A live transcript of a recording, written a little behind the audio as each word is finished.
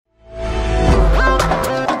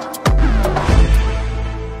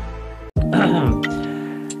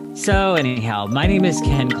So anyhow, my name is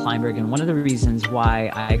Ken Kleinberg, and one of the reasons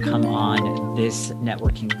why I come on this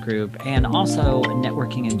networking group, and also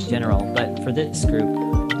networking in general, but for this group,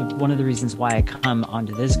 one of the reasons why I come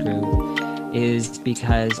onto this group is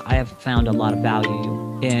because I have found a lot of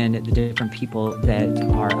value in the different people that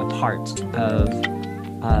are a part of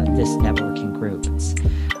this networking group.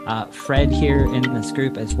 Fred here in this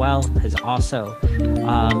group as well has also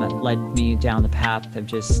led me down the path of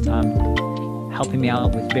just helping me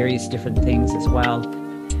out with various different things as well.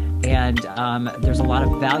 And there's a lot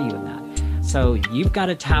of value in that. So you've got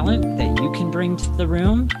a talent that you can bring to the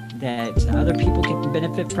room that other people can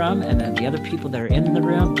benefit from, and then the other people that are in the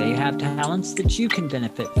room, they have talents that you can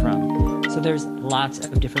benefit from. So there's lots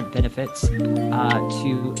of different benefits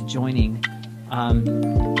to joining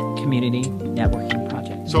community networking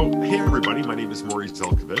projects. So, hey everybody, my name is Maurice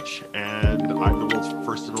Zelkovich, and I'm the world's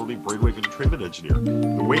first and only brainwave entrainment engineer.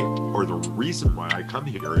 The reason why I come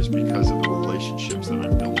here is because of the relationships that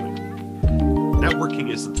I'm building. Networking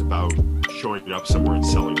isn't about showing up somewhere and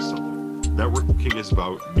selling something. Networking is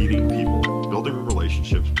about meeting people, building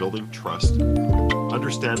relationships, building trust,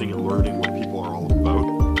 understanding and learning what people are all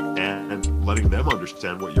about, and letting them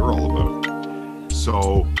understand what you're all about.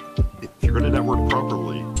 So if you're going to network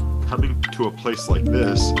properly, coming to a place like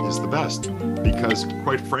this is the best, because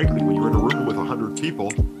quite frankly, when you're in a room with 100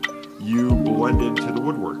 people, you blend into the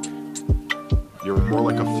woodwork. You're more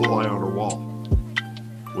like a fly on a wall.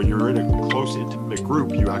 When you're in a close, intimate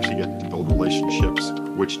group, you actually get to build relationships,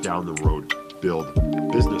 which down the road build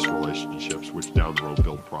business relationships, which down the road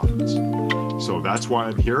build profits. So that's why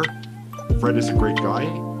I'm here. Fred is a great guy.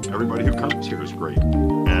 Everybody who comes here is great.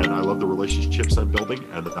 And I love the relationships I'm building,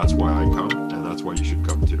 and that's why I come, and that's why you should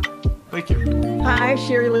come too. Thank you. Hi,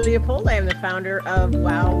 Sherry Leopold. I am the founder of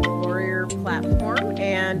Wow Warrior Platform,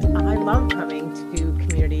 and I love coming to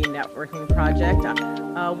Community Networking Project.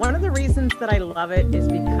 One of the reasons that I love it is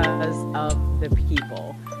because of the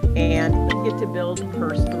people, and we get to build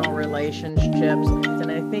personal relationships.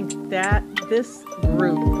 And I think that this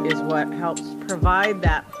group is what helps provide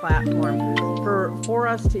that platform for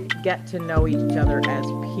us to get to know each other as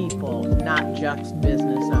people, not just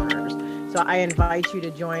business owners. So I invite you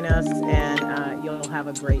to join us, and you'll have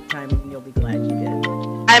a great time, and you'll be glad you did.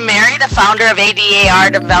 I'm Mary, the founder of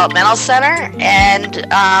ADAR Developmental Center, and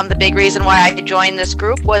the big reason why I joined this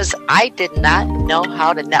group was I did not know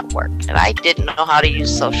how to network, and I didn't know how to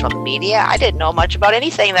use social media. I didn't know much about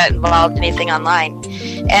anything that involved anything online.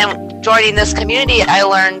 And joining this community, I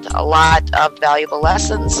learned a lot of valuable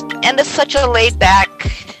lessons, and it's such a laid-back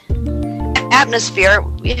atmosphere.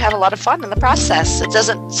 We have a lot of fun in the process. It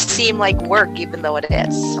doesn't seem like work, even though it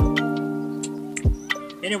is.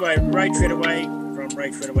 Anyway, Ray Treadaway from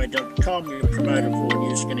raytreadaway.com, you're promoted for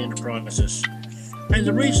New Skin Enterprises. And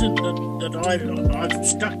the reason that I've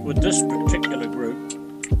stuck with this particular group,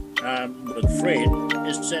 with Fred,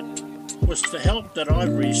 is that was the help that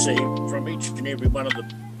I've received from each and every one of the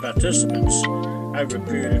participants over a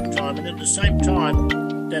period of time, and at the same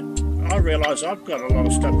time that I realise I've got a lot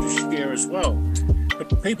of stuff to share as well.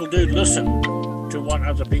 But people do listen to what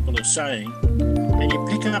other people are saying, and you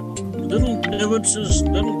pick up little nuances,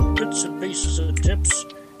 little bits and pieces of tips,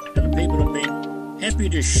 and the people have been happy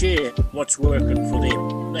to share what's working for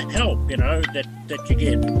them. The help, that you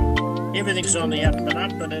get. Everything's on the up and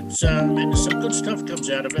up, and it's and some good stuff comes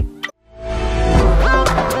out of it.